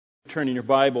turn in your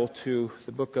Bible to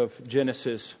the book of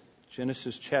Genesis,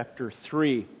 Genesis chapter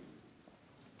 3.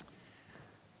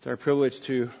 It's our privilege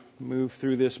to move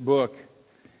through this book,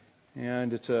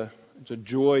 and it's a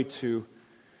joy to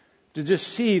just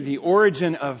see the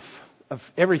origin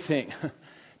of everything,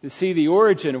 to see the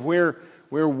origin of where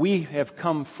we have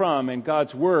come from and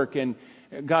God's work and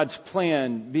God's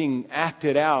plan being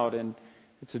acted out. And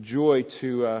it's a joy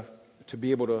to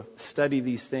be able to study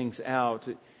these things out.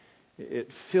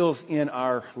 It fills in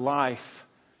our life,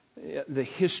 the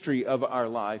history of our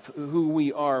life, who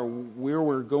we are, where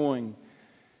we're going,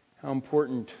 how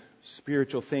important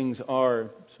spiritual things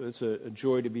are. So it's a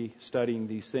joy to be studying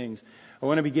these things. I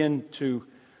want to begin to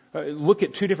look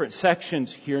at two different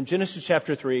sections here in Genesis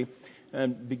chapter 3,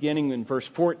 beginning in verse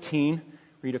 14.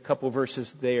 Read a couple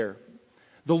verses there.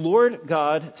 The Lord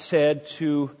God said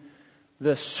to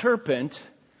the serpent,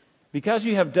 "Because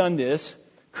you have done this,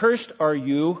 cursed are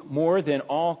you more than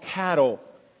all cattle,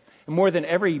 and more than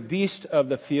every beast of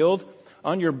the field.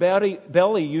 On your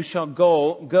belly you shall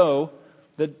go,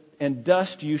 and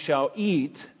dust you shall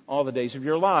eat all the days of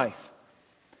your life.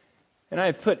 And I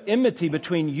have put enmity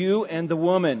between you and the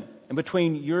woman, and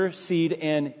between your seed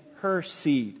and her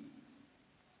seed.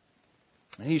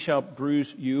 And he shall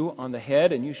bruise you on the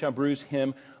head, and you shall bruise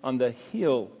him on the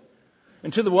heel.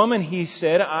 And to the woman he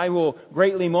said, I will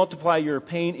greatly multiply your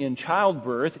pain in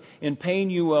childbirth. In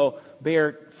pain you will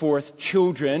bear forth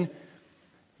children.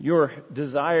 Your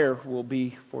desire will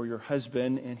be for your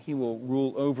husband, and he will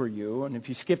rule over you." And if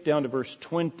you skip down to verse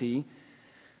 20,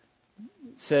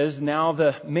 it says, "Now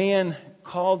the man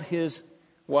called his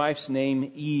wife's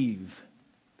name Eve,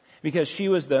 because she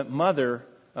was the mother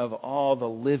of all the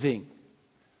living."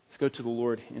 Let's go to the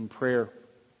Lord in prayer.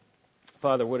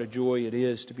 Father, what a joy it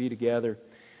is to be together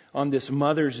on this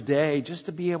Mother's Day, just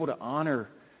to be able to honor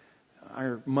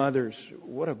our mothers.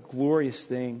 What a glorious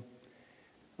thing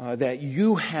that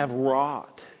you have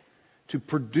wrought to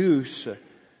produce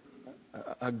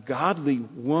a godly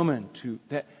woman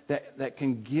that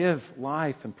can give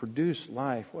life and produce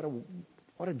life.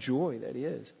 What a joy that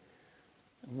is.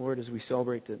 And Lord, as we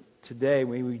celebrate today,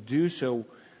 may we do so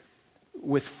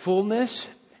with fullness.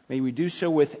 May we do so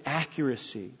with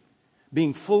accuracy,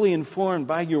 being fully informed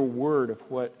by your word of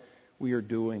what we are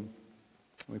doing.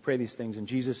 We pray these things in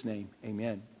Jesus' name.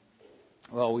 Amen.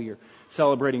 Well, we are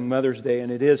celebrating Mother's Day,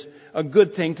 and it is a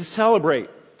good thing to celebrate.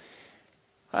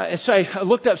 So I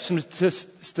looked up some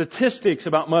statistics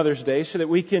about Mother's Day so that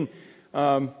we can,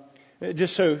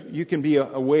 just so you can be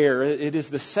aware, it is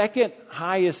the second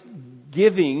highest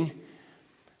giving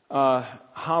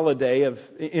holiday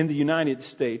in the United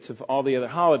States of all the other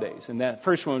holidays. And that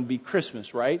first one would be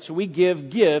Christmas, right? So we give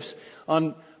gifts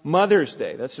on Mother's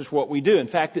Day. That's just what we do. In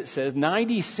fact, it says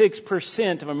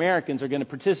 96% of Americans are going to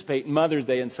participate in Mother's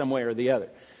Day in some way or the other.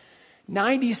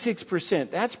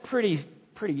 96%. That's pretty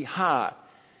high.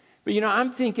 But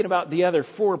I'm thinking about the other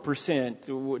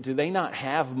 4%. Do they not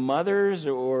have mothers,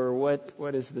 or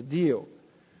what is the deal?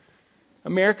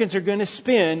 Americans are going to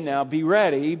spend, now be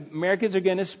ready, Americans are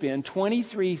going to spend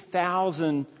 $23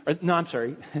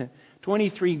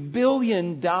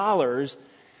 billion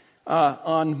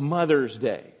on Mother's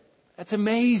Day. That's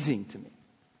amazing to me.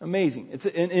 Amazing. It's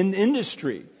an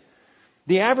industry.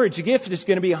 The average gift is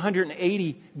going to be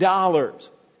 $180.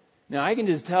 Now, I can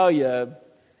just tell you,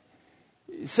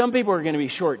 some people are going to be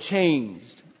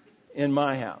shortchanged in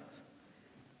my house.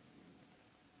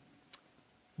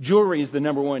 Jewelry is the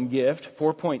number one gift.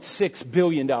 $4.6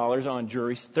 billion on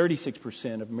jewelry.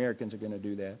 36% of Americans are going to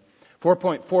do that.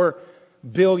 $4.4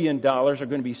 billion are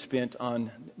going to be spent on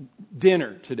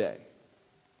dinner today.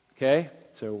 Okay?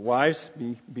 So wives,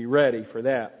 be ready for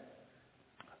that.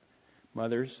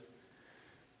 Mothers.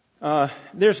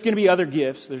 There's going to be other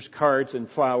gifts. There's cards and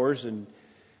flowers, and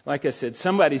like I said,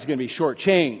 somebody's going to be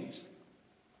shortchanged.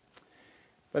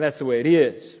 But that's the way it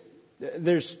is.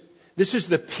 This is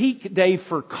the peak day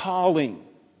for calling,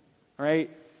 right?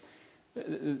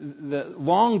 The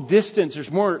long distance,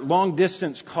 there's more long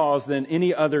distance calls than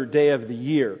any other day of the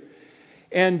year.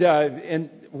 And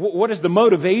what is the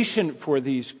motivation for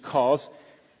these calls?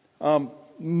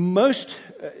 Mostly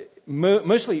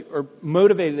are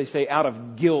motivated, they say, out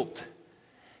of guilt.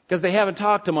 Because they haven't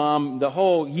talked to mom the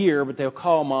whole year, but they'll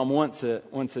call mom once a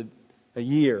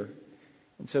year.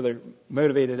 And so they're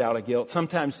motivated out of guilt.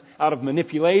 Sometimes out of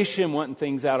manipulation, wanting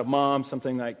things out of mom,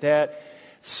 something like that.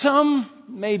 Some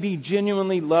may be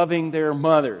genuinely loving their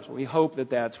mothers. We hope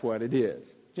that that's what it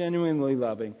is. Genuinely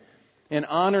loving and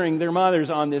honoring their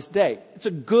mothers on this day. It's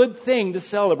a good thing to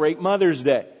celebrate Mother's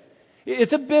Day.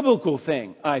 It's a biblical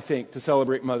thing, I think, to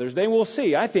celebrate Mother's Day. We'll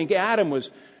see. I think Adam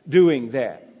was doing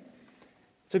that.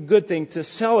 It's a good thing to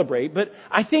celebrate, but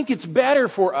I think it's better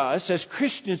for us as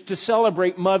Christians to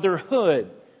celebrate motherhood.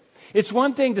 It's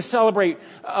one thing to celebrate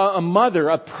a mother,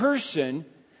 a person,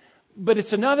 but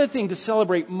it's another thing to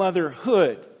celebrate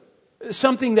motherhood.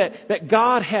 Something that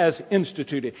God has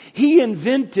instituted. He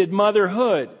invented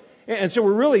motherhood. And so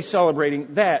we're really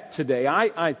celebrating that today,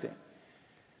 I think.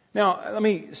 Now, let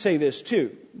me say this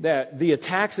too, that the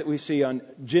attacks that we see on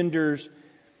genders,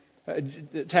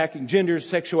 attacking genders,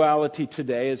 sexuality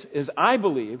today is, I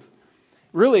believe,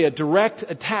 really a direct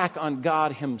attack on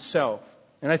God Himself.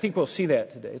 And I think we'll see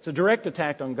that today. It's a direct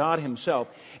attack on God Himself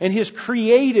and His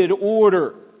created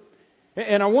order.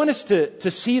 And I want us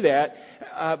to see that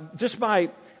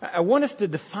I want us to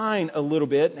define a little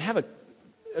bit and have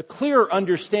a clearer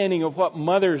understanding of what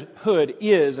motherhood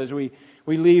is as we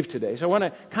leave today. So I want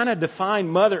to kind of define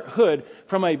motherhood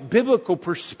from a biblical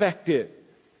perspective.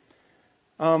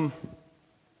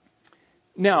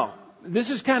 Now, this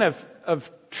is kind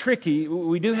of tricky.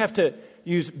 We do have to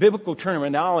use biblical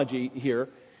terminology here.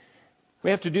 We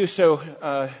have to do so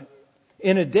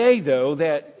in a day, though,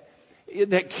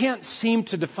 that can't seem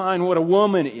to define what a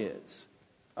woman is.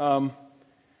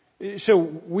 So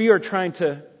we are trying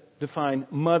to define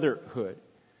motherhood.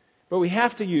 But we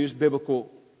have to use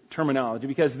biblical terminology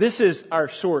because this is our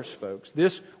source, folks.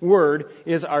 This word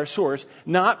is our source.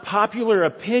 Not popular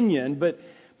opinion, but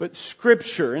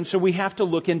Scripture. And so we have to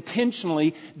look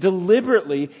intentionally,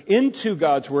 deliberately into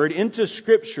God's Word, into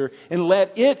Scripture, and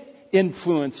let it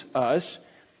influence us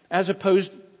as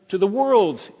opposed to the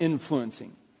world's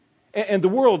influencing. And the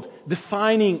world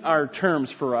defining our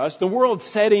terms for us, the world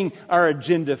setting our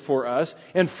agenda for us,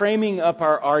 and framing up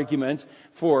our argument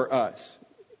for us.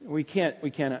 We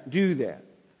cannot do that.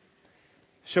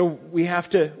 So we have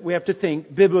to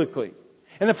think biblically.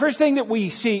 And the first thing that we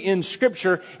see in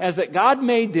Scripture is that God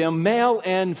made them male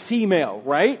and female,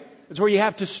 right? That's where you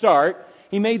have to start.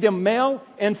 He made them male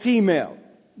and female.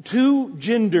 Two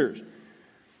genders.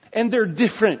 And they're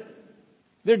different.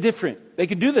 They're different. They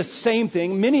can do the same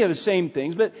thing, many of the same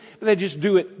things, but they just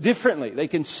do it differently. They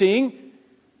can sing,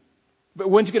 but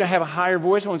one's going to have a higher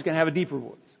voice, one's going to have a deeper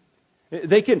voice.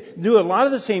 They can do a lot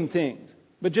of the same things,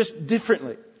 but just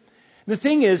differently. The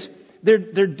thing is, they're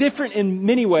different in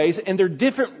many ways, and they're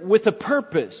different with a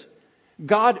purpose.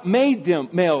 God made them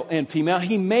male and female.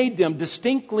 He made them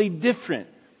distinctly different,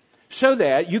 so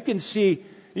that you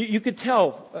could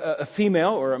tell a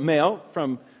female or a male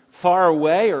from far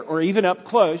away or even up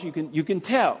close. You can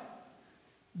tell.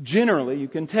 Generally, you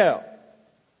can tell.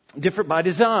 Different by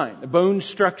design. The bone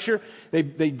structure. They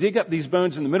dig up these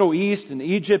bones in the Middle East and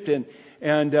Egypt, and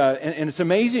it's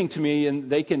amazing to me. And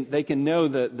they can know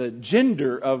the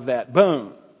gender of that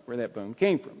bone, where that bone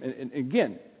came from. And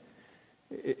again,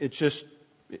 it's just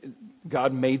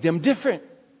God made them different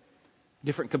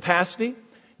capacity.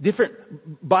 Different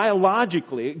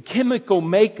biologically, chemical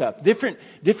makeup, different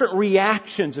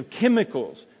reactions of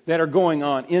chemicals that are going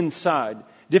on inside,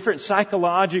 different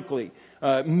psychologically,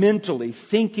 mentally,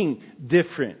 thinking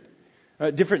different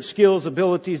skills,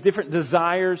 abilities, different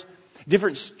desires,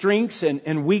 different strengths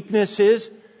and weaknesses.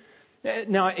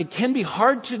 Now, it can be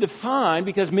hard to define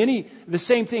because many the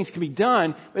same things can be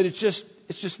done, but it's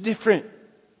just different.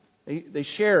 They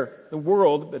share the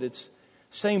world, but it's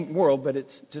same world, but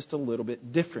it's just a little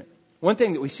bit different. One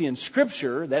thing that we see in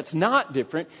Scripture that's not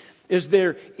different is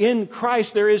in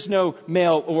Christ there is no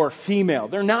male or female.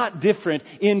 They're not different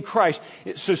in Christ.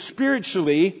 So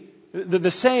spiritually, they're the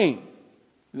same.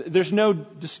 There's no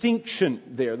distinction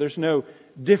there. There's no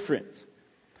difference.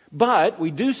 But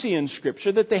we do see in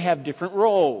Scripture that they have different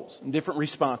roles and different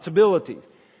responsibilities.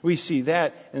 We see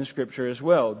that in Scripture as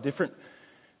well.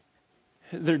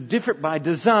 They're different by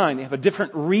design. They have a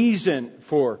different reason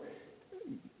for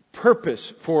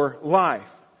purpose for life.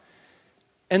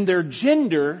 And their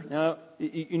gender, now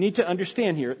you need to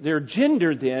understand here, their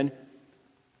gender then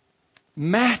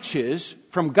matches,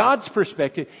 from God's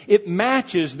perspective, it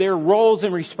matches their roles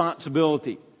and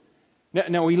responsibility.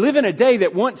 Now we live in a day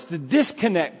that wants to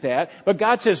disconnect that, but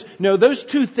God says, no, those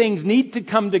two things need to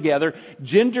come together.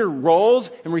 Gender roles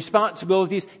and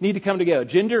responsibilities need to come together.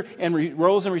 Gender and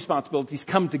roles and responsibilities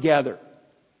come together.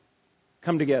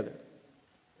 Come together.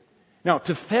 Now,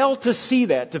 to fail to see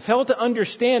that, to fail to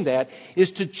understand that,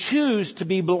 is to choose to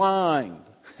be blind.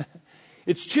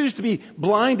 It's choose to be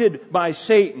blinded by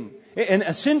Satan. And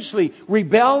essentially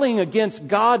rebelling against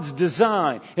God's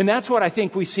design. And that's what I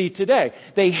think we see today.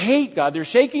 They hate God. They're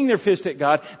shaking their fist at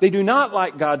God. They do not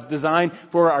like God's design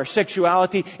for our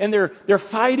sexuality. And they're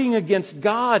fighting against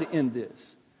God in this.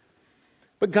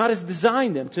 But God has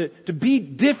designed them to be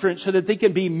different so that they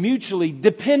can be mutually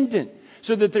dependent.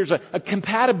 So that there's a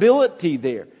compatibility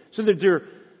there. So that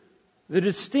They're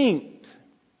distinct.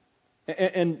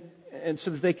 And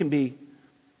so that they can be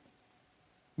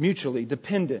mutually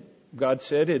dependent. God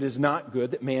said, it is not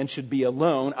good that man should be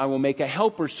alone. I will make a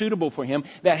helper suitable for him.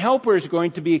 That helper is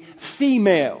going to be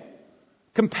female,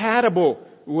 compatible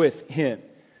with him.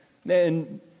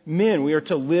 And men, we are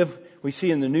to live, we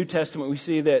see in the New Testament, we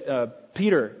see that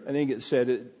Peter, I think it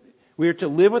said, we are to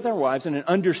live with our wives in an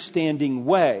understanding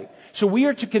way. So we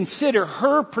are to consider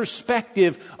her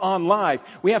perspective on life.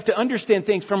 We have to understand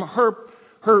things from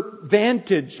her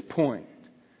vantage point.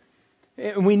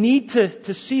 And we need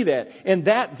to see that. And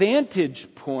that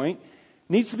vantage point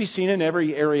needs to be seen in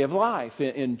every area of life.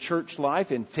 In church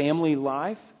life, in family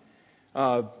life,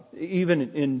 even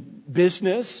in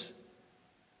business.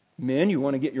 Men, you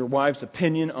want to get your wife's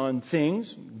opinion on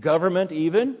things. Government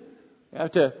even.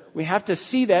 We have to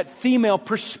see that female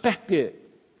perspective.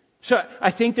 So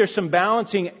I think there's some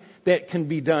balancing that can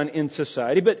be done in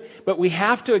society. But we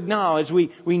have to acknowledge, we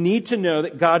need to know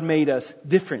that God made us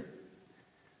different.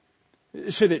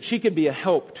 So that she can be a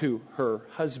help to her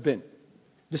husband.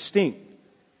 Distinct.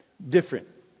 Different.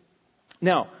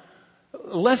 Now,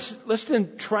 let's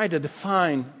then try to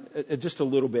define just a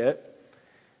little bit.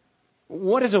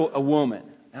 What is a woman?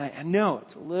 I know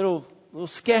it's a little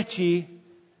sketchy.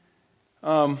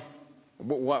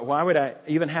 Why would I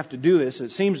even have to do this?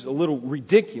 It seems a little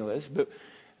ridiculous, but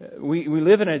we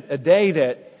live in a day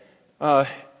that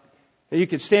you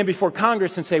could stand before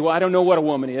Congress and say, well, I don't know what a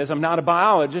woman is. I'm not a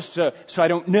biologist, so I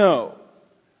don't know.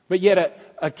 But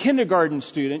yet a kindergarten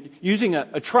student using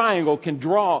a triangle can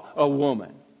draw a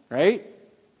woman, right?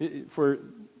 For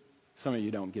some of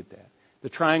you don't get that. The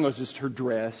triangle is just her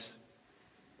dress.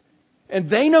 And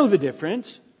they know the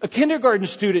difference. A kindergarten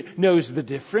student knows the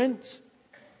difference.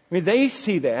 I mean, they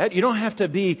see that. You don't have to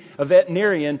be a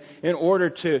veterinarian in order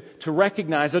to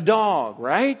recognize a dog,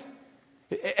 right?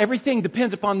 Everything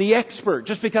depends upon the expert.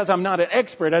 Just because I'm not an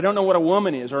expert, I don't know what a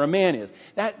woman is or a man is.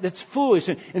 That's foolish.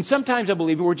 And sometimes I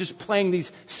believe we're just playing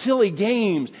these silly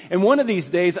games. And one of these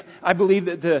days, I believe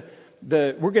that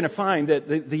we're going to find that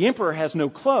the emperor has no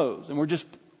clothes. And we're just,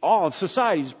 all of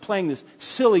society is playing this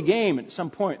silly game. And at some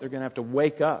point, they're going to have to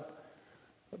wake up.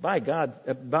 But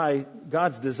by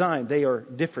God's design, they are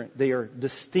different. They are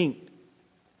distinct.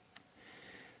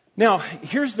 Now,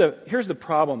 here's the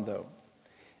problem, though.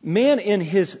 Man in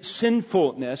his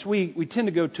sinfulness, we tend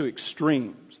to go to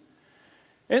extremes.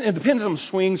 And the pendulum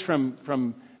swings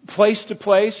from place to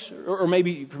place, or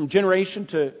maybe from generation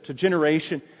to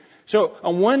generation. So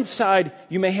on one side,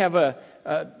 you may have a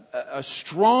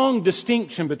strong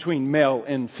distinction between male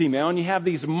and female, and you have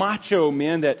these macho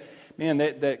men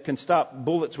that can stop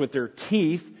bullets with their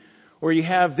teeth, or you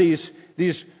have these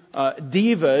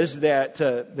divas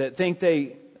that think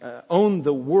they own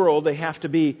the world. They have to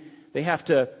be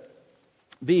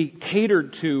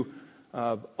catered to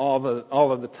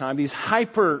all of the time. These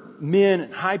hyper men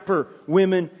and hyper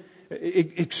women,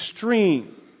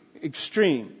 extreme.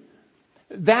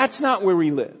 That's not where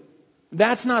we live.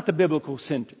 That's not the biblical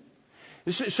center.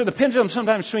 So the pendulum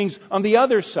sometimes swings on the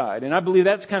other side, and I believe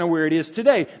that's kind of where it is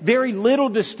today. Very little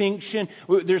distinction.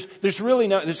 There's really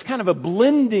no. There's kind of a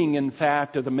blending, in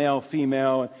fact, of the male,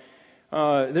 female.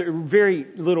 There very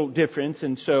little difference,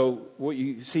 and so what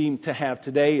you seem to have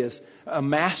today is a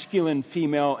masculine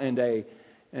female and a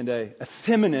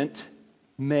effeminate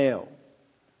male.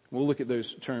 We'll look at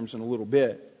those terms in a little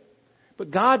bit. But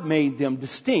God made them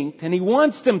distinct, and He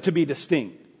wants them to be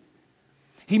distinct.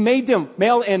 He made them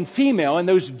male and female, and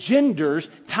those genders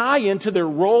tie into their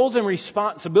roles and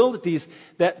responsibilities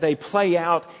that they play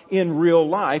out in real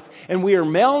life. And we are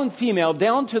male and female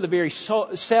down to the very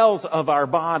cells of our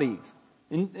bodies.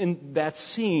 And that's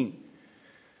seen.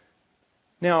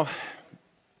 Now,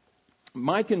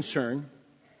 my concern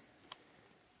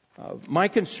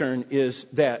is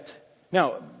that,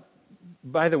 now,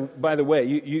 by the way,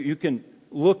 you can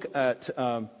look at,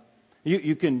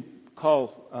 you can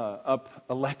call up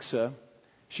Alexa.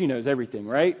 She knows everything,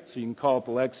 right? So you can call up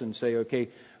Alexa and say, okay,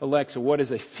 Alexa, what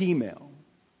is a female?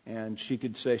 And she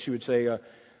would say,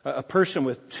 a person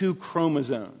with 2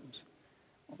 chromosomes.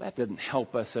 Well, that doesn't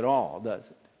help us at all, does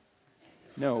it?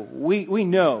 No, we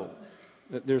know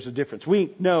that there's a difference.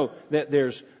 We know that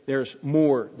there's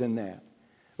more than that.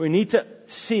 We need to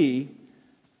see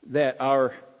that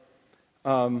our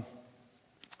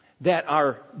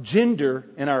gender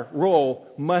and our role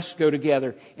must go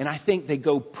together. And I think they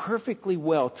go perfectly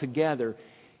well together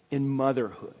in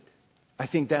motherhood. I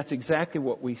think that's exactly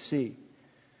what we see.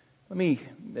 Let me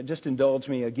just indulge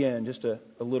me again just a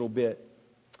little bit.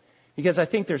 Because I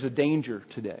think there's a danger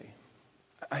today.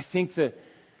 I think that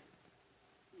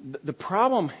the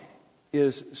problem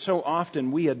is so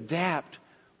often we adapt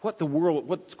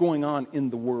what's going on in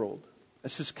the world.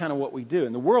 That's just kind of what we do.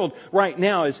 And the world right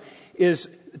now is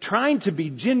trying to be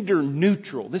gender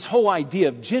neutral. This whole idea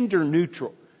of gender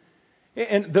neutral.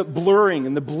 And the blurring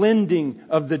and the blending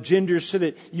of the genders so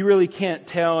that you really can't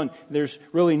tell and there's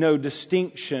really no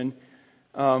distinction.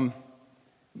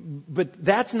 But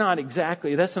that's not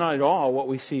at all what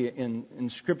we see in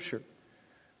Scripture.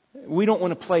 We don't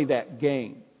want to play that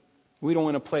game. We don't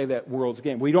want to play that world's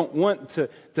game. We don't want to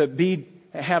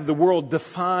have the world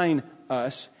define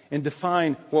us and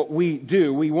define what we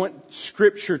do. We want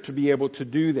Scripture to be able to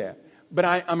do that. But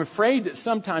I'm afraid that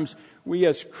sometimes we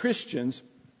as Christians,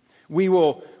 we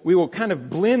will kind of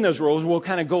blend those roles. We'll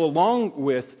kind of go along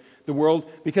with the world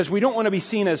because we don't want to be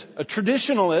seen as a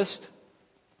traditionalist.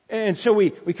 And so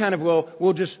we kind of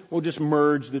we'll just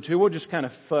merge the two. We'll just kind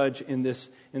of fudge in this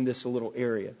little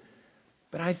area.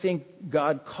 But I think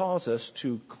God calls us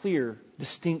to clear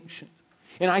distinction.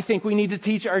 And I think we need to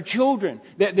teach our children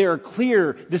that there are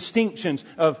clear distinctions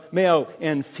of male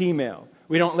and female.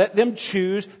 We don't let them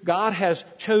choose. God has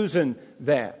chosen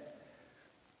that.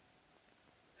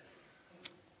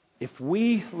 If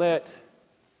we let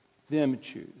them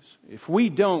choose, if we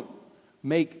don't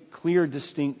make clear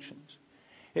distinctions,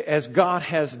 as God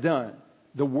has done,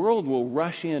 the world will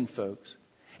rush in, folks.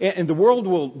 And the world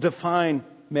will define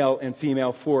male and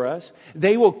female for us.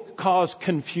 They will cause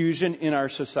confusion in our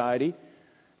society.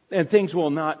 And things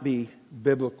will not be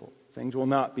biblical. Things will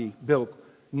not be biblical.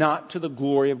 Not to the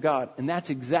glory of God. And that's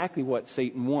exactly what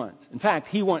Satan wants. In fact,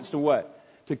 he wants to what?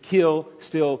 To kill,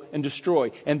 steal, and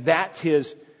destroy. And that's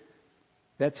his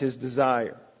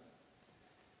desire.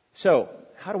 So,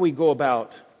 how do we go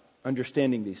about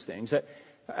understanding these things?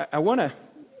 I want to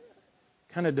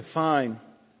kind of define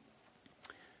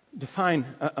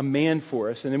a man for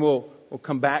us, and then we'll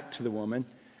come back to the woman,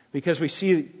 because we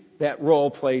see that role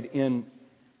played in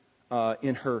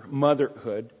her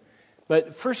motherhood.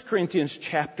 But 1 Corinthians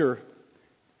chapter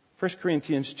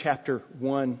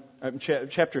 1,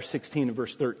 chapter 16 and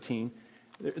verse 13,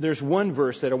 there's one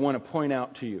verse that I want to point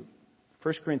out to you.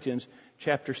 1 Corinthians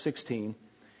chapter 16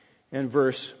 and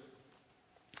verse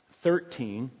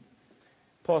 13,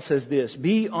 Paul says this: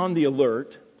 "Be on the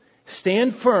alert,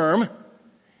 stand firm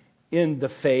in the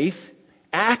faith,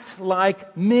 act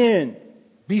like men,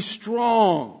 be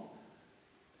strong."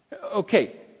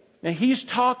 Okay, now he's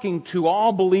talking to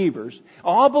all believers.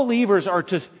 All believers are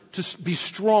to be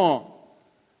strong,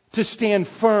 to stand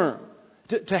firm,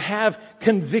 to have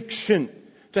conviction,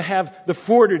 to have the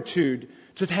fortitude,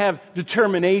 to have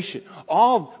determination.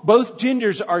 Both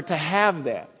genders are to have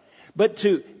that. But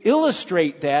to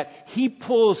illustrate that, he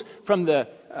pulls from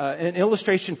an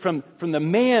illustration from the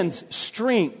man's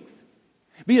strength.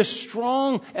 Be as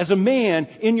strong as a man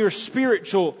in your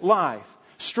spiritual life.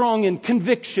 Strong in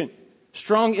conviction.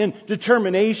 Strong in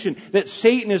determination that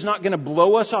Satan is not going to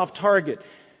blow us off target.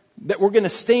 That we're going to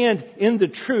stand in the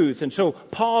truth. And so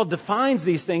Paul defines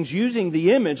these things using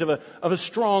the image of a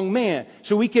strong man.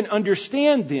 So we can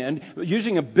understand then,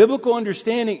 using a biblical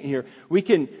understanding here, we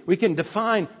can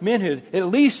define manhood, at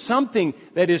least something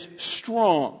that is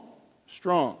strong.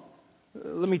 Strong.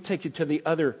 Let me take you to the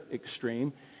other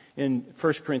extreme in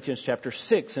 1 Corinthians chapter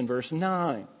 6 and verse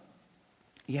 9.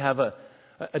 You have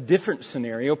a different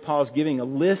scenario. Paul's giving a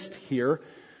list here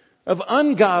of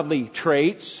ungodly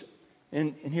traits.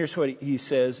 And here's what he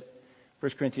says,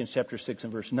 1 Corinthians chapter 6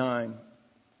 and verse 9.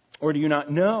 "Or do you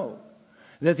not know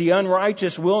that the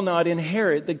unrighteous will not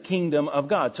inherit the kingdom of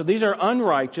God?" So these are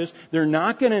unrighteous. They're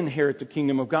not going to inherit the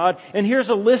kingdom of God. And here's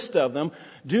a list of them.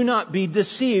 "Do not be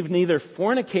deceived, neither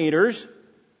fornicators,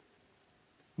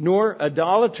 nor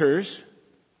idolaters,"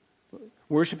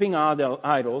 worshiping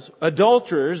idols,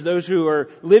 "adulterers," those who are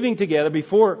living together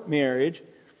before marriage,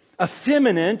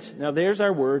 "effeminate," now there's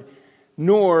our word,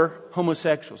 "nor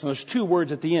homosexuals." Now, there's two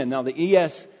words at the end. Now, the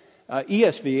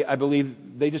ESV, I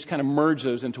believe, they just kind of merge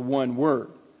those into one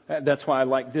word. That's why I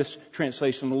like this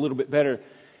translation a little bit better,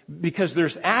 because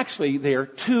there's actually there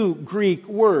two Greek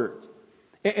words.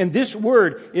 And this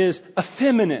word is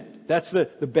effeminate. That's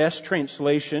the best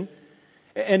translation.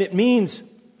 And it means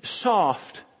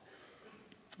soft.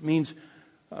 It means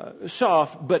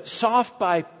soft, but soft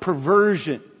by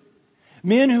perversion.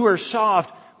 Men who are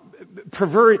soft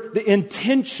pervert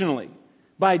intentionally,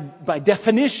 by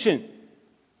definition.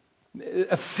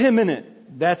 Effeminate.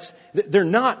 They're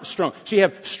not strong. So you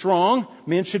have strong.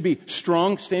 Men should be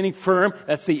strong, standing firm.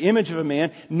 That's the image of a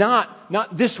man.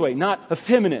 Not this way, not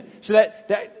effeminate. So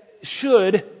that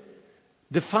should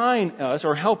define us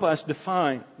or help us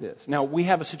define this. Now, we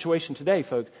have a situation today,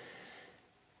 folks,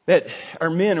 that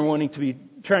our men are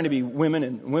trying to be women,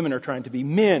 and women are trying to be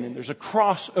men, and there's a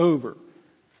crossover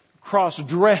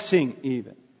cross-dressing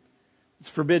even. It's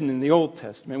forbidden in the Old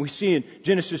Testament. We see in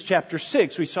Genesis chapter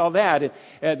 6, we saw that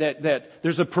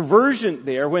there's a perversion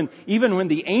there even when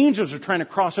the angels are trying to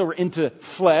cross over into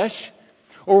flesh,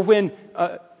 or when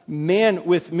men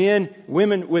with men,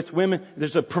 women with women,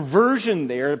 there's a perversion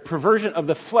there, a perversion of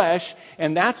the flesh,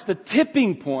 and that's the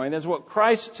tipping point. That's what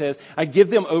Christ says. I give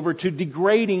them over to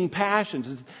degrading passions.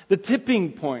 It's the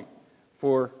tipping point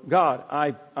for God,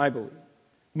 I believe.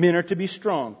 Men are to be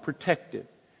strong, protected,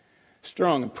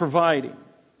 strong and providing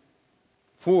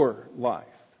for life.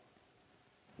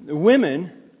 The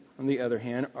women, on the other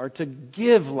hand, are to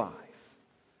give life.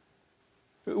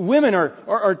 Women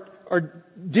are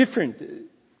different.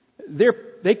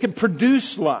 They can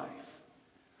produce life,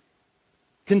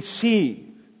 conceive.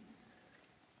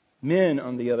 Men,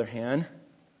 on the other hand,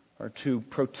 are to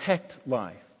protect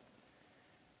life.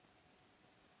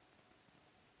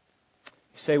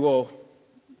 You say, well,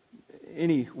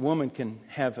 any woman can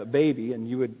have a baby, and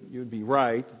you would be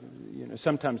right.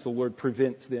 Sometimes the Lord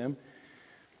prevents them.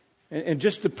 And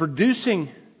just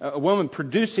a woman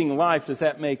producing life, does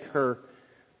that make her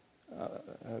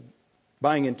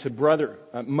buying into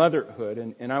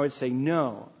motherhood? And I would say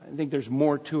no. I think there's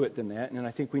more to it than that, and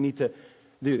I think we need to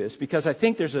do this because I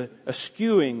think there's a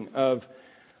skewing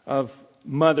of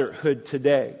motherhood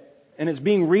today, and it's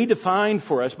being redefined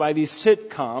for us by these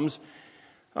sitcoms.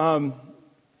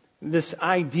 This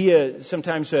idea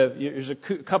sometimes there's a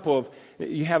couple of,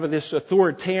 you have this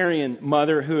authoritarian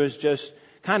mother who is just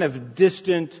kind of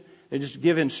distant. They just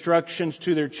give instructions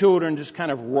to their children, just kind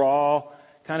of raw,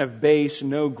 kind of base,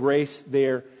 no grace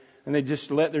there. And they just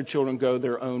let their children go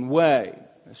their own way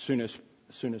as soon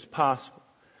as possible.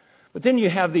 But then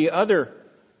you have the other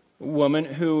woman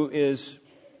who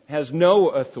has no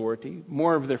authority.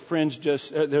 More of their friends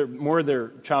more of their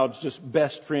child's just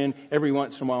best friend. Every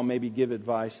once in a while, maybe give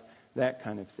advice, that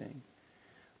kind of thing.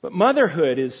 But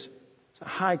motherhood is a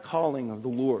high calling of the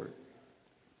Lord.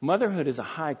 Motherhood is a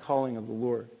high calling of the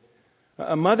Lord.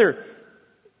 A mother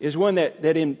is one that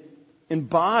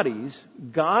embodies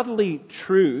godly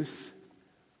truth,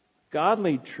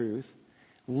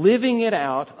 living it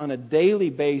out on a daily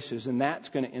basis, and that's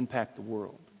going to impact the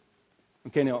world.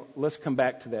 Okay, now let's come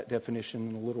back to that definition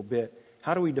in a little bit.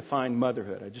 How do we define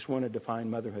motherhood? I just want to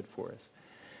define motherhood for us.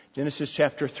 Genesis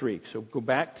chapter 3. So go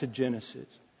back to Genesis.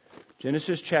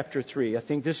 Genesis chapter 3. I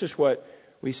think this is what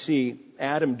we see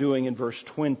Adam doing in verse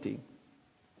 20.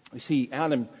 We see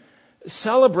Adam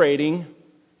celebrating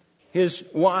his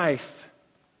wife.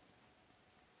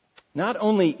 Not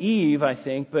only Eve, I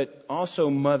think, but also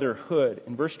motherhood.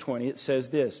 In verse 20 it says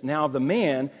this: Now the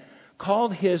man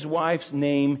called his wife's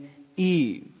name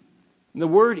Eve. And the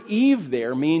word Eve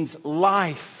there means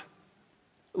life,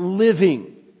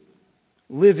 living.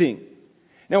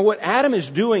 Now what Adam is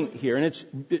doing here, and it's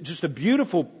just a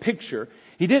beautiful picture,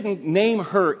 he didn't name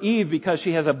her Eve because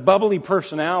she has a bubbly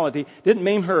personality, didn't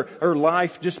name her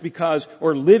life just because,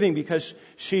 or living because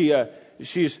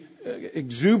she's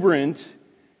exuberant.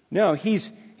 No,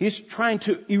 he's trying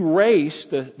to erase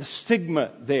the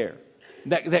stigma there.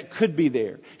 That could be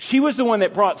there. She was the one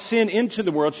that brought sin into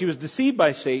the world. She was deceived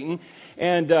by Satan,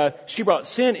 and she brought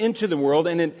sin into the world,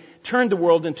 and it turned the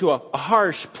world into a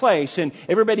harsh place. And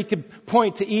everybody could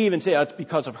point to Eve and say, oh, it's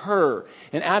because of her.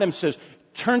 And Adam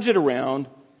turns it around,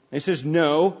 and he says,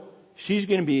 no, she's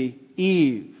going to be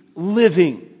Eve,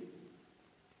 living.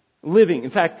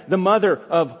 In fact, the mother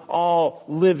of all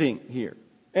living here.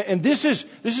 And this is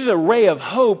a ray of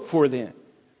hope for them.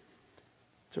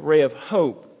 It's a ray of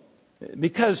hope.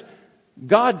 Because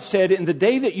God said, in the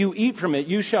day that you eat from it,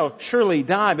 you shall surely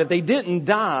die. But they didn't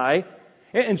die.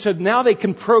 And so now they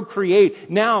can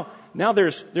procreate. Now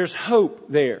there's hope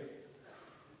there.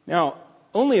 Now,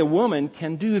 only a woman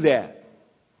can do that.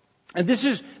 And this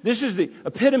is the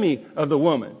epitome of the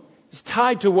woman. It's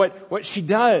tied to what she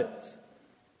does.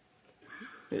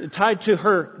 Tied to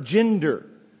her gender.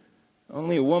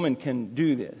 Only a woman can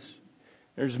do this.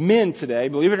 There's men today,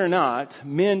 believe it or not,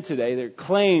 that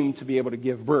claim to be able to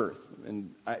give birth.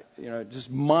 And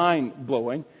just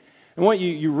mind-blowing. And what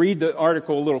you read the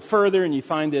article a little further and you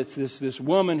find that this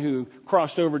woman who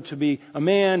crossed over to be a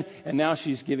man and now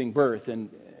she's giving birth. And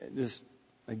this,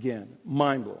 again,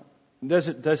 mind-blowing.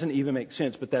 It doesn't even make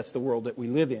sense, but that's the world that we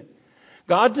live in.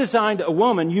 God designed a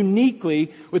woman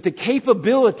uniquely with the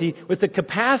capability, with the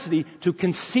capacity to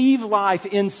conceive life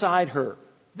inside her.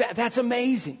 That's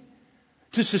amazing.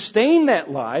 To sustain that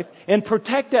life and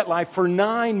protect that life for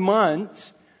 9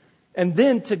 months and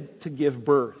then to give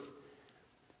birth.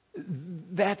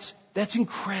 That's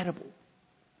incredible.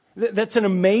 That's an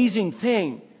amazing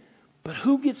thing. But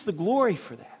who gets the glory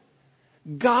for that?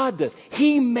 God does.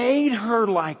 He made her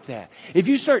like that. If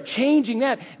you start changing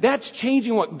that, that's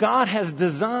changing what God has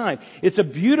designed. It's a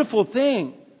beautiful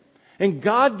thing. And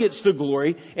God gets the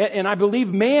glory. And I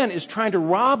believe man is trying to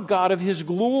rob God of His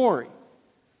glory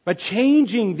by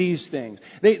changing these things.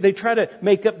 They try to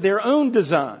make up their own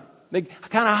design. They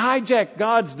kind of hijack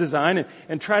God's design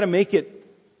and try to make it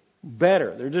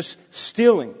better. They're just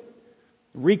stealing,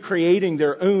 recreating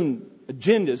their own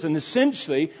agendas. And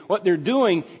essentially, what they're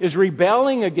doing is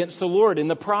rebelling against the Lord in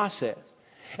the process.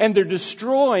 And they're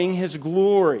destroying His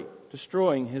glory.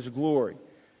 Destroying His glory.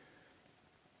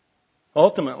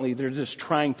 Ultimately, they're just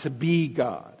trying to be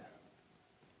God.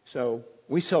 So,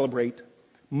 we celebrate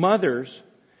mothers,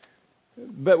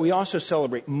 but we also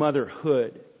celebrate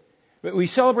motherhood. But we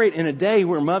celebrate in a day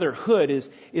where motherhood is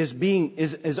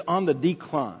on the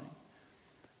decline.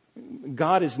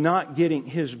 God is not getting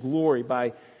His glory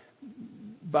by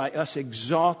us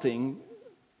exalting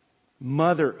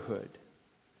motherhood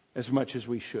as much as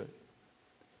we should.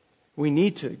 We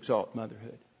need to exalt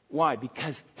motherhood. Why?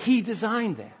 Because He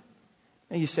designed that.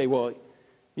 And you say, well,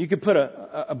 you could put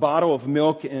a bottle of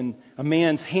milk in a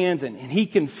man's hands and he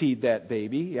can feed that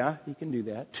baby. Yeah, he can do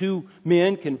that. 2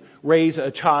 men can raise a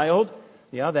child.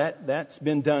 Yeah, that's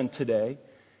been done today.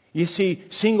 You see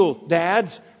single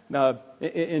dads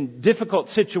in difficult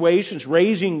situations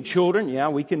raising children. Yeah,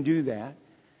 we can do that.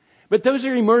 But those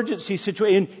are emergency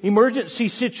situations. In emergency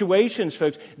situations,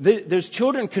 folks, those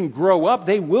children can grow up.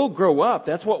 They will grow up.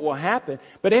 That's what will happen.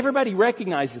 But everybody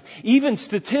recognizes, even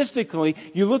statistically,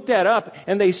 you look that up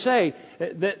and they say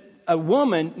that a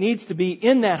woman needs to be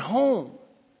in that home.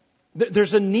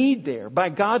 There's a need there by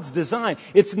God's design.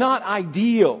 It's not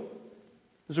ideal.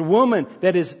 There's a woman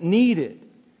that is needed.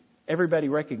 Everybody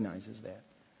recognizes that.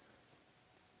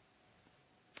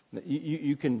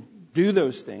 You can do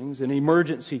those things in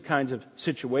emergency kinds of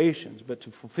situations, but to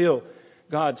fulfill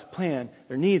God's plan,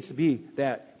 there needs to be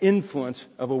that influence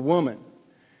of a woman.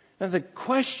 Now the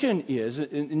question is,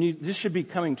 and this should be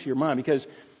coming to your mind, because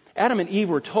Adam and Eve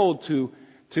were told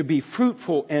to be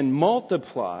fruitful and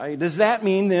multiply. Does that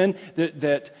mean then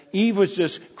that Eve was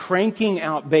just cranking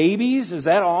out babies? Is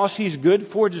that all she's good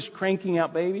for, just cranking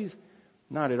out babies?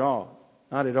 Not at all.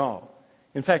 Not at all.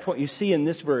 In fact, what you see in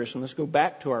this verse, and let's go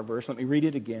back to our verse, let me read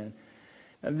it again.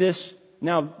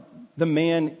 Now the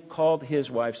man called his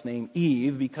wife's name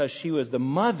Eve because she was the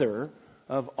mother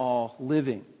of all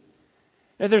living.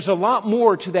 Now there's a lot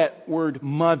more to that word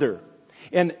mother.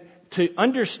 And to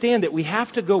understand that, we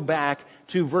have to go back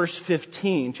to verse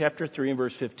 15, chapter 3 and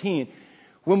verse 15.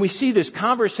 When we see this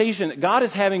conversation that God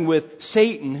is having with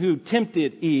Satan, who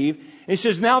tempted Eve, and he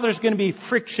says, now there's going to be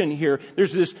friction here.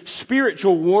 There's this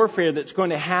spiritual warfare that's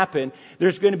going to happen.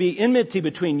 There's going to be enmity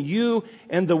between you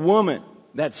and the woman.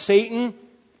 That's Satan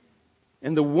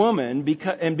and the woman,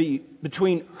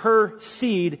 between her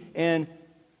seed and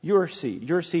your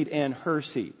seed and her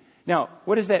seed. Now,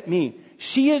 what does that mean?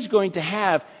 She is going to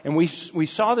have, and we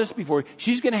saw this before,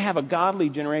 she's going to have a godly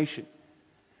generation.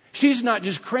 She's not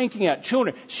just cranking out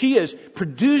children. She is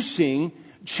producing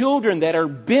children that are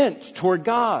bent toward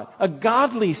God. A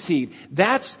godly seed.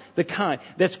 That's the kind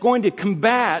that's going to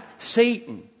combat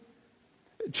Satan.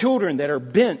 Children that are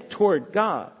bent toward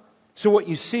God. So what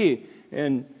you see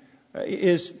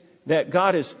is that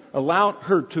God has allowed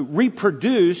her to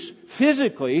reproduce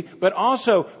physically, but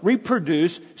also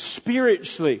reproduce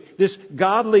spiritually. This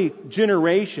godly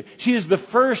generation. She is the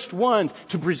first one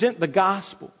to present the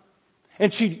gospel.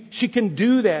 And she can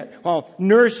do that while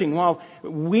nursing, while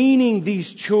weaning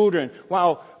these children,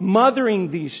 while mothering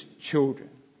these children.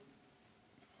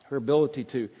 Her ability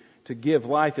to give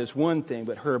life is one thing,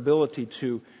 but her ability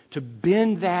to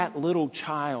bend that little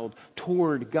child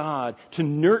toward God, to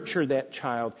nurture that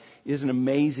child, is an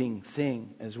amazing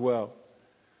thing as well.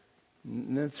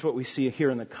 And that's what we see here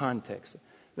in the context.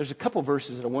 There's a couple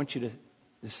verses that I want you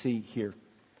to see here.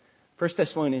 1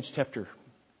 Thessalonians chapter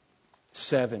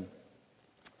 7.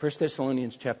 1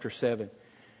 Thessalonians chapter 7.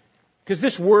 Because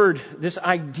this word, this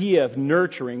idea of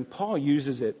nurturing, Paul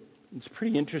uses it. It's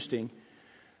pretty interesting.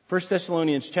 1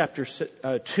 Thessalonians chapter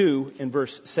 2 and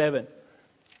verse 7.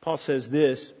 Paul says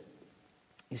this.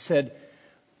 He said,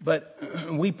 but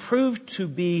we proved to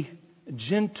be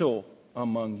gentle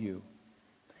among you,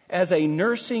 as a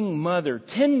nursing mother,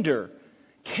 tender,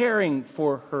 caring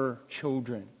for her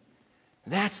children.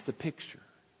 That's the picture.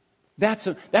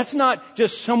 That's not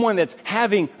just someone that's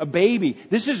having a baby.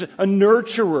 This is a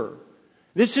nurturer.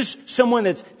 This is someone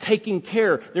that's taking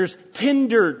care. There's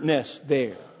tenderness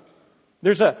there.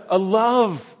 There's a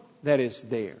love that is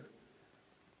there.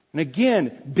 And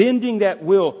again, bending that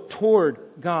will toward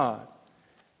God.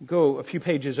 Go a few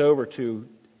pages over to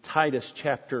Titus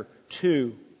chapter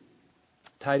 2.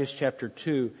 Titus chapter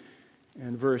 2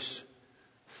 and verse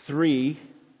 3,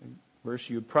 a verse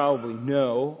you probably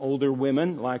know. Older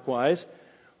women, likewise,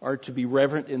 are to be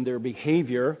reverent in their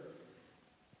behavior,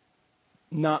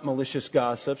 not malicious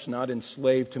gossips, not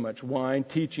enslaved to much wine,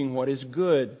 teaching what is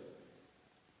good.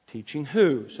 Teaching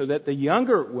who? So that the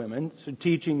younger women,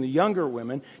 teaching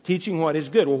what is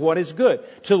good. Well, what is good?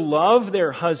 To love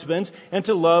their husbands and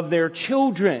to love their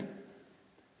children.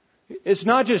 It's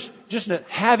not just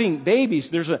having babies.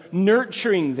 There's a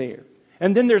nurturing there.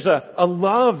 And then there's a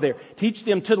love there. Teach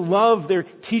them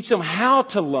how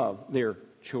to love their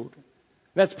children.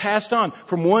 That's passed on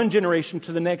from one generation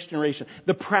to the next generation.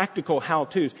 The practical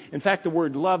how-tos. In fact, the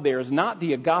word love there is not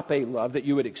the agape love that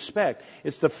you would expect.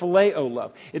 It's the phileo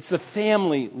love. It's the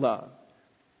family love.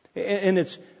 And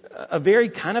it's a very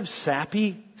kind of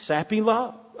sappy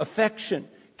love. Affection,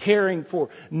 caring for,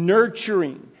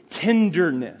 nurturing,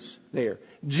 tenderness there.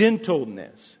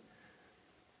 Gentleness.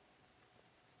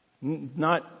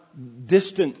 Not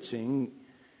distancing.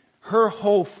 Her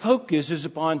whole focus is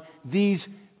upon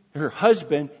her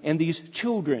husband and these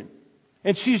children.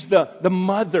 And she's the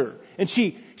mother. And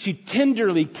she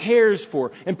tenderly cares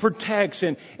for and protects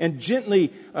and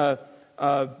gently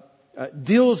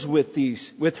deals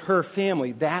with her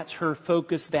family. That's her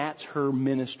focus. That's her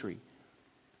ministry.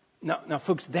 Now,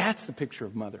 folks, that's the picture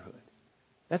of motherhood.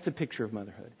 That's a picture of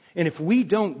motherhood. And if we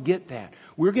don't get that,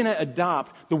 we're going to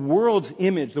adopt the world's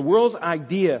image, the world's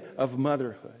idea of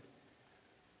motherhood.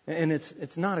 And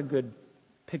it's not a good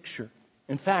picture.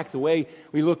 In fact, the way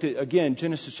we looked at, again,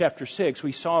 Genesis chapter 6,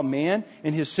 we saw man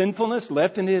in his sinfulness,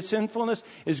 left in his sinfulness,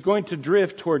 is going to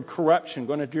drift toward corruption,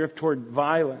 going to drift toward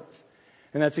violence.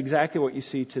 And that's exactly what you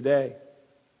see today.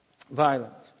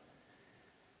 Violence.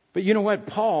 But you know what?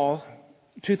 Paul,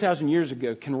 2,000 years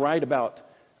ago, can write about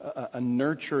a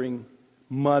nurturing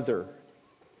mother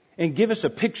and give us a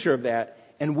picture of that,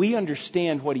 and we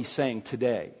understand what he's saying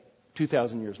today,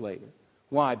 2,000 years later.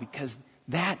 Why? Because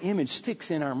that image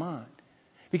sticks in our mind.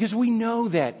 Because we know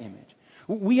that image.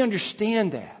 We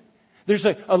understand that. There's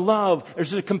a love,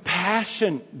 there's a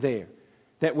compassion there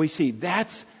that we see.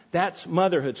 That's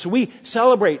motherhood. So we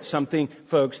celebrate something,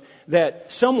 folks,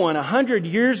 that someone 100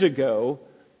 years ago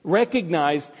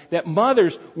recognized that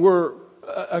mothers were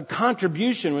a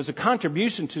contribution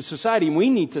to society, and we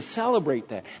need to celebrate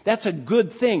that. That's a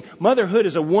good thing. Motherhood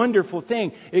is a wonderful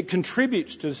thing. It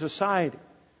contributes to society.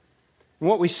 And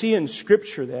what we see in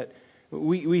Scripture, that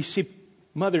we see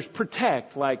mothers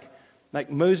protect, like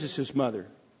Moses' mother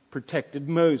protected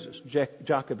Moses,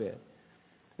 Jochebed.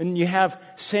 And you have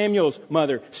Samuel's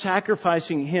mother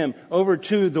sacrificing him over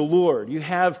to the Lord. You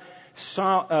have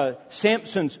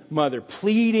Samson's mother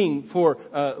pleading for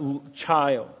a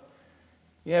child.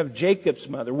 You have Jacob's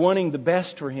mother wanting the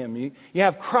best for him. You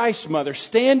have Christ's mother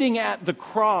standing at the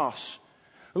cross,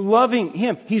 loving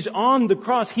him. He's on the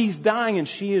cross. He's dying, and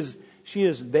she is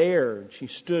there. She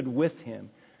stood with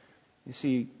him. You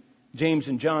see James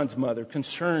and John's mother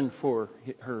concerned for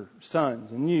her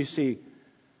sons, and you see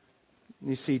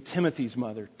Timothy's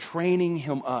mother training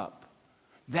him up.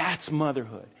 That's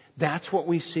motherhood. That's what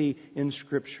we see in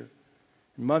Scripture.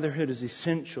 Motherhood is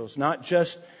essential. It's not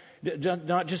just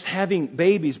having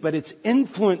babies, but it's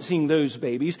influencing those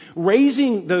babies,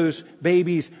 raising those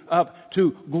babies up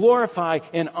to glorify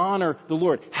and honor the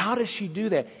Lord. How does she do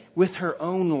that? With her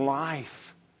own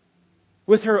life.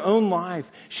 With her own life.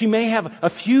 She may have a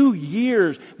few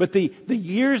years, but the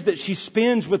years that she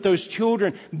spends with those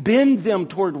children bend them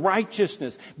toward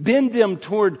righteousness, bend them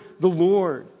toward the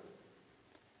Lord.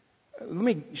 Let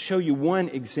me show you one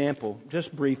example,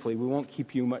 just briefly. We won't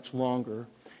keep you much longer.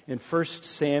 In 1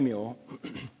 Samuel,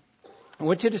 I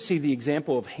want you to see the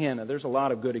example of Hannah. There's a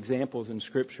lot of good examples in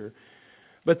Scripture.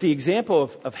 But the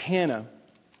example of Hannah,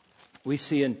 we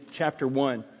see in chapter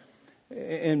 1,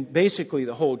 and basically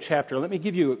the whole chapter. Let me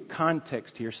give you a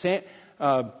context here.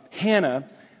 Hannah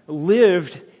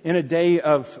lived in a day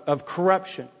of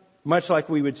corruption, much like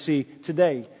we would see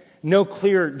today. No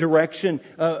clear direction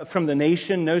from the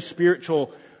nation, no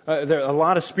spiritual, a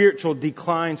lot of spiritual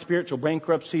decline, spiritual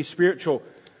bankruptcy, spiritual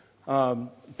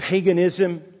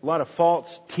paganism, a lot of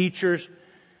false teachers.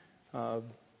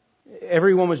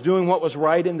 Everyone was doing what was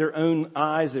right in their own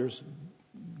eyes. There's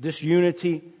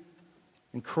disunity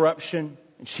and corruption.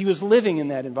 And she was living in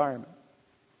that environment.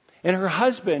 And her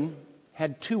husband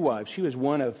had 2 wives. She was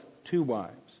one of 2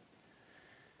 wives.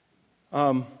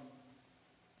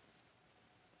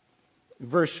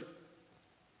 Verse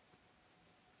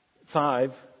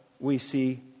 5, we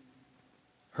see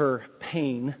her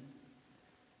pain.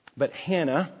 But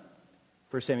Hannah,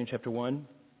 1 Samuel chapter 1,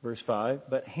 verse 5,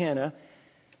 but Hannah,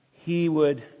 he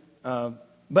would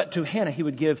But to Hannah he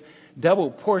would give double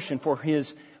portion for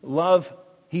his love.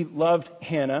 He loved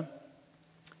Hannah,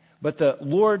 but the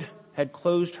Lord had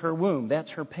closed her womb.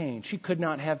 That's her pain. She could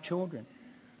not have children.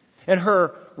 And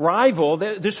her rival,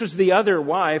 this was the other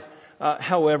wife,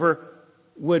 however,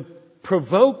 would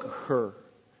provoke her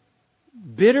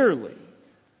bitterly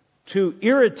to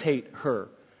irritate her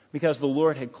because the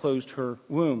Lord had closed her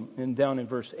womb. And down in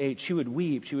verse 8, she would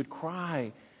weep, she would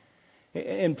cry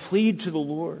and plead to the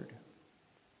Lord.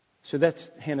 So that's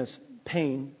Hannah's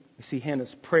pain. We see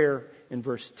Hannah's prayer in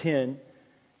verse 10.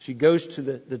 She goes to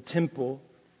the temple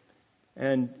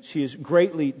and she is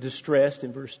greatly distressed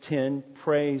in verse 10,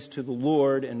 prays to the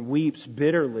Lord and weeps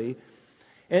bitterly.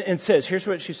 And says, here's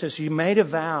what she says. She made a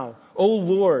vow, O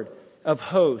Lord of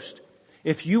hosts,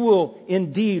 if you will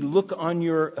indeed look on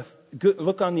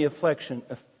the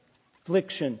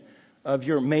affliction of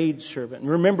your maidservant,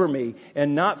 and remember me,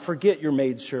 and not forget your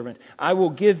maidservant, I will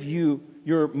give you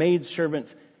your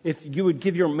maidservant. If you would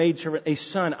give your maidservant a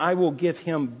son, I will give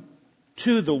him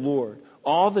to the Lord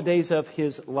all the days of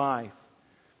his life.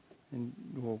 And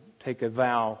we'll take a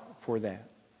vow for that.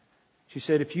 She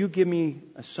said, if you give me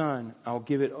a son, I'll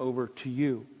give it over to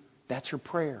you. That's her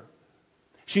prayer.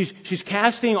 She's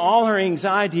casting all her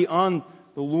anxiety on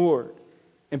the Lord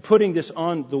and putting this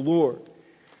on the Lord.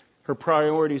 Her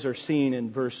priorities are seen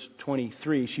in verse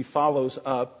 23. She follows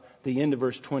up the end of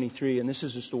verse 23, and this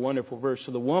is just a wonderful verse.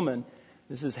 So the woman,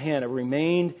 this is Hannah,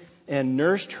 remained and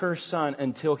nursed her son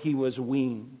until he was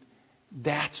weaned.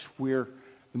 That's where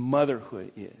the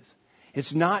motherhood is.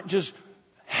 It's not just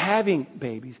having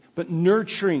babies, but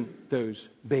nurturing those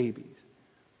babies.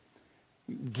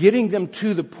 Getting them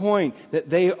to the point that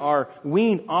they are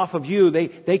weaned off of you.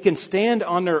 They can stand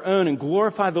on their own and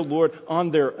glorify the Lord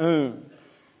on their own.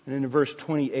 And in verse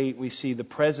 28, we see the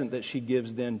present that she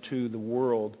gives then to the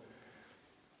world.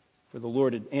 For the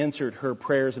Lord had answered her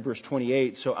prayers in verse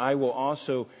 28. So I will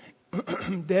also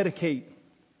dedicate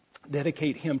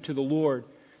him to the Lord.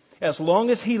 As long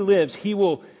as he lives, he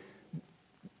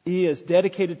is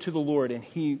dedicated to the Lord, and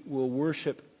he will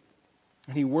worship.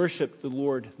 And he worshiped the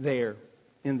Lord there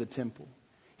in the temple.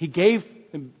 He gave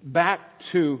him back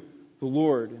to the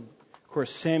Lord. And of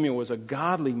course, Samuel was a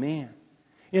godly man.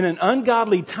 In an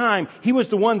ungodly time, he was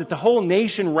the one that the whole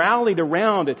nation rallied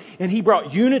around, and he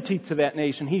brought unity to that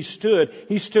nation. He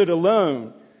stood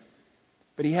alone.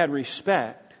 But he had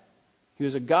respect. He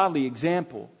was a godly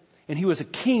example. And he was a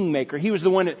kingmaker. He was the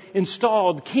one that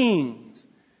installed kings.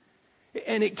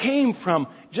 And it came from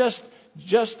just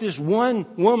this one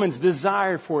woman's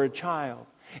desire for a child.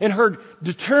 And her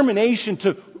determination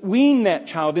to wean that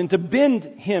child and to bend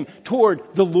him toward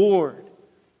the Lord.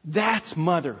 That's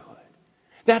motherhood.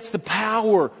 That's the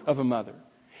power of a mother.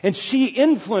 And she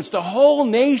influenced a whole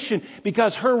nation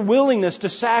because her willingness to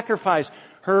sacrifice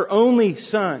her only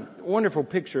son. A wonderful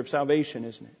picture of salvation,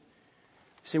 isn't it?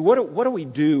 See, what do we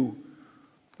do?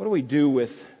 What do we do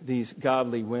with these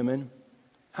godly women?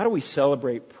 How do we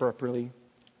celebrate properly?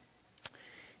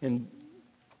 In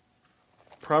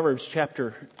Proverbs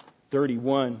chapter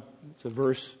 31,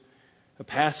 it's a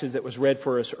passage that was read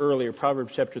for us earlier.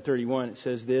 Proverbs chapter 31, it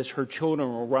says this, her children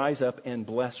will rise up and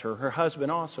bless her. Her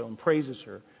husband also, and praises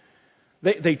her.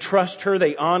 They trust her,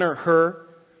 they honor her,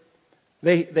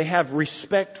 they have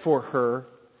respect for her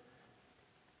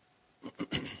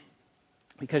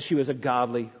because she was a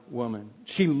godly woman.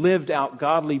 She lived out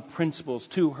godly principles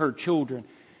to her children.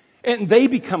 And they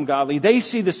become godly. They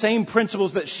see the same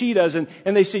principles that she does. And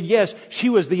they say, yes, she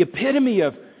was the epitome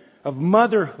of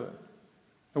motherhood,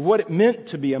 of what it meant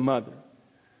to be a mother.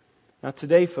 Now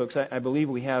today, folks, I believe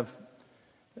we have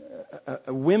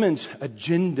a women's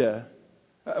agenda,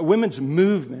 a women's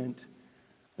movement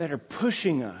that are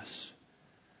pushing us.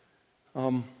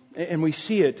 And we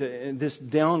see it, this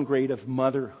downgrade of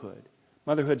motherhood.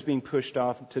 Motherhood's being pushed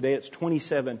off. Today it's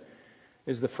 27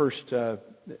 is the first,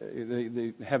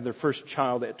 they have their first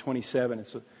child at 27.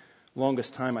 It's the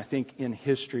longest time, I think, in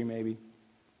history maybe.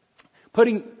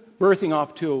 Birthing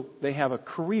off till they have a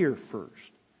career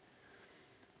first.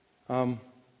 And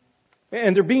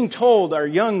they're being told, our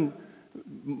young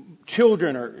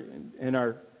children and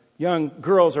our young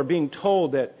girls are being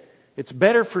told that it's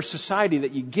better for society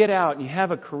that you get out and you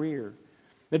have a career.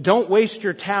 That don't waste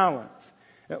your talents.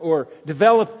 Or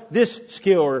develop this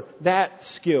skill or that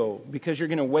skill because you're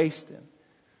going to waste them.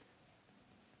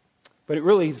 But it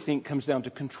really, I think, comes down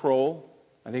to control.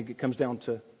 I think it comes down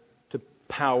to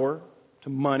power, to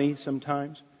money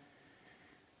sometimes.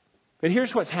 But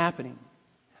here's what's happening.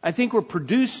 I think we're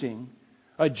producing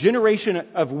a generation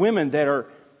of women that are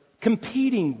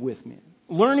competing with men.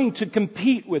 learning to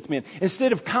compete with men.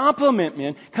 Instead of complement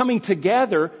men, coming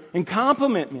together and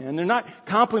complement men. They're not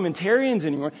complementarians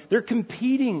anymore. They're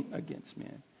competing against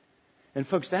men. And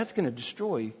folks, that's going to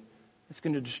destroy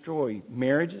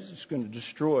marriages. It's going to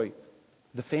destroy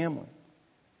the family.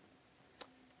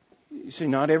 You see,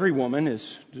 not every woman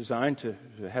is designed to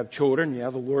have children. Yeah,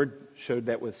 the Lord showed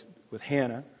that with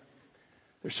Hannah.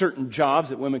 There's certain jobs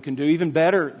that women can do even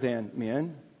better than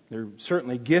men. They're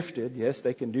certainly gifted. Yes,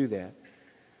 they can do that.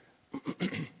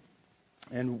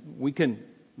 And we can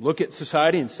look at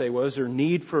society and say, well, is there a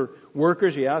need for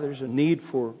workers? Yeah, there's a need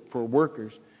for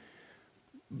workers.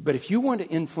 But if you want to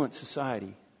influence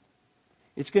society,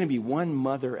 it's going to be one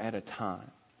mother at a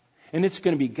time. And it's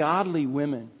going to be godly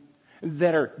women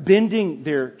that are bending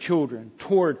their children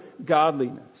toward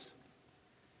godliness.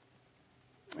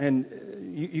 And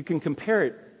you can compare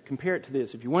it to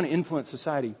this. If you want to influence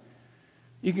society,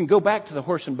 you can go back to the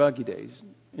horse and buggy days.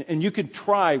 And you could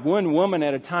try one woman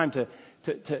at a time to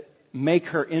make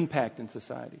her impact in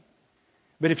society.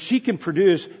 But if she can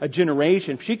produce a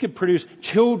generation, if she can produce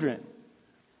children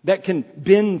that can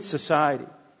bend society,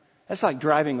 that's like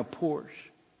driving a Porsche.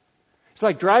 It's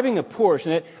like driving a Porsche.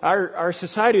 And our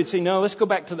society would say, no, let's go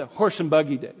back to the horse and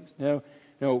buggy days.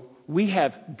 No, we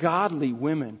have godly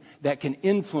women that can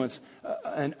influence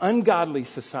an ungodly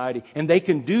society. And they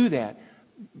can do that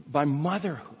by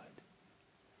motherhood.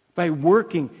 By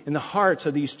working in the hearts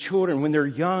of these children when they're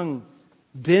young,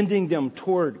 bending them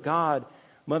toward God.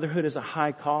 Motherhood is a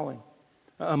high calling.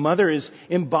 A mother is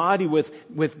embodied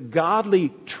with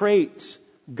godly traits,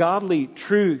 godly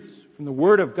truths from the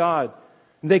Word of God.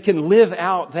 And they can live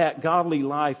out that godly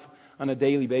life on a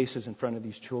daily basis in front of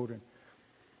these children.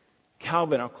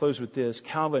 Calvin, I'll close with this.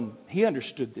 Calvin, he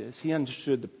understood this. He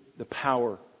understood the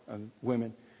power of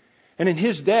women. And in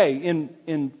his day,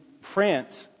 in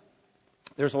France,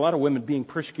 there's a lot of women being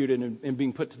persecuted and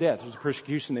being put to death. There's a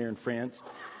persecution there in France.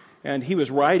 And he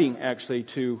was writing, actually,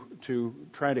 to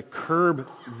try to curb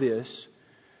this.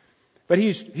 But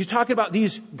he's talking about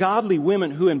these godly women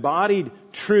who embodied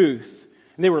truth.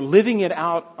 And they were living it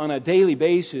out on a daily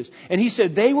basis. And he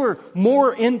said they were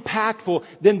more impactful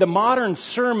than the modern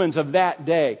sermons of that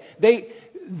day.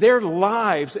 Their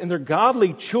lives and their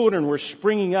godly children were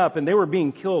springing up, and they were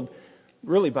being killed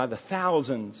really by the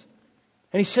thousands.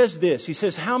 And he says this. He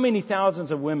says, how many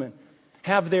thousands of women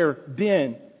have there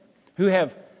been who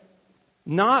have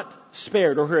not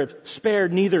spared, or who have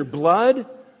spared neither blood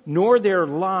nor their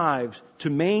lives to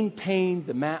maintain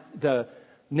the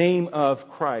name of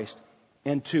Christ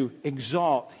and to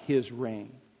exalt His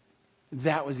reign?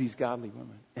 That was these godly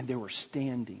women. And they were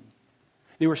standing.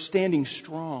 They were standing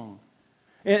strong.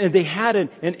 And they had an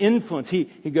influence. He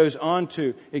goes on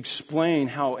to explain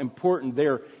how important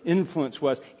their influence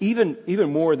was, even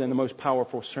more than the most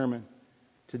powerful sermon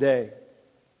today.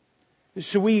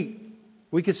 So we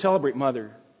could celebrate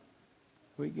mother.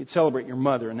 We could celebrate your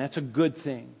mother, and that's a good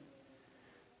thing.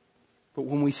 But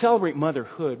when we celebrate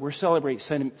motherhood, we're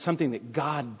celebrating something that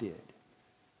God did.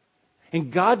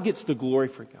 And God gets the glory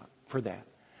for that.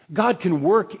 God can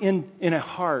work in a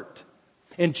heart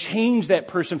and change that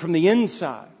person from the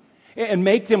inside and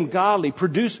make them godly,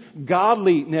 produce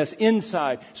godliness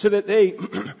inside so that they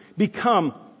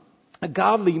become a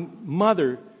godly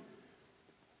mother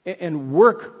and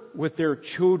work with their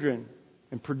children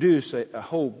and produce a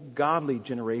whole godly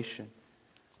generation.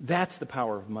 That's the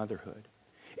power of motherhood.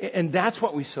 And that's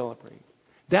what we celebrate.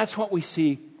 That's what we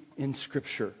see in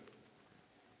Scripture.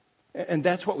 And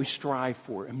that's what we strive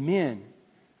for. And men,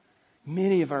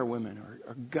 many of our women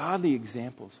are godly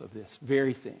examples of this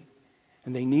very thing.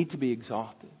 And they need to be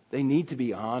exalted. They need to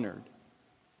be honored.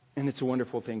 And it's a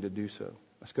wonderful thing to do so.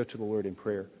 Let's go to the Lord in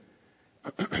prayer.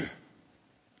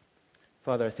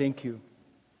 Father, I thank you.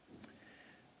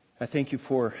 I thank you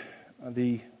for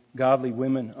the godly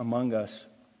women among us.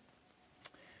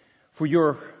 For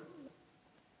your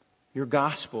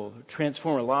gospel,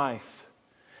 transform our life.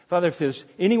 Father, if there's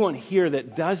anyone here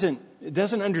that doesn't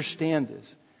understand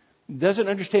this, doesn't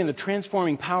understand the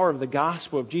transforming power of the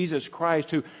gospel of Jesus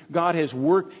Christ, who God has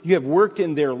worked, you have worked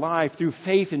in their life through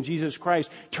faith in Jesus Christ,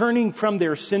 turning from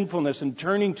their sinfulness and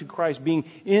turning to Christ, being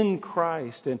in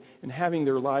Christ and having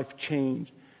their life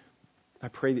changed. I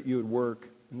pray that you would work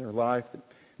in their life.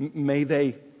 May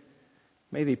they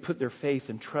put their faith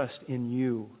and trust in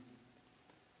you.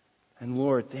 And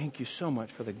Lord, thank you so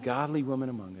much for the godly women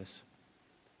among us,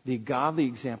 the godly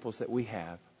examples that we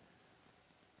have.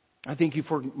 I thank you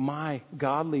for my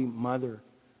godly mother.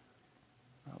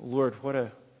 Lord, what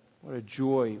a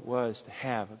joy it was to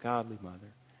have a godly mother.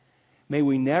 May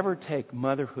we never take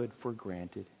motherhood for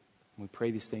granted. We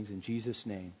pray these things in Jesus'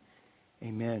 name.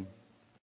 Amen.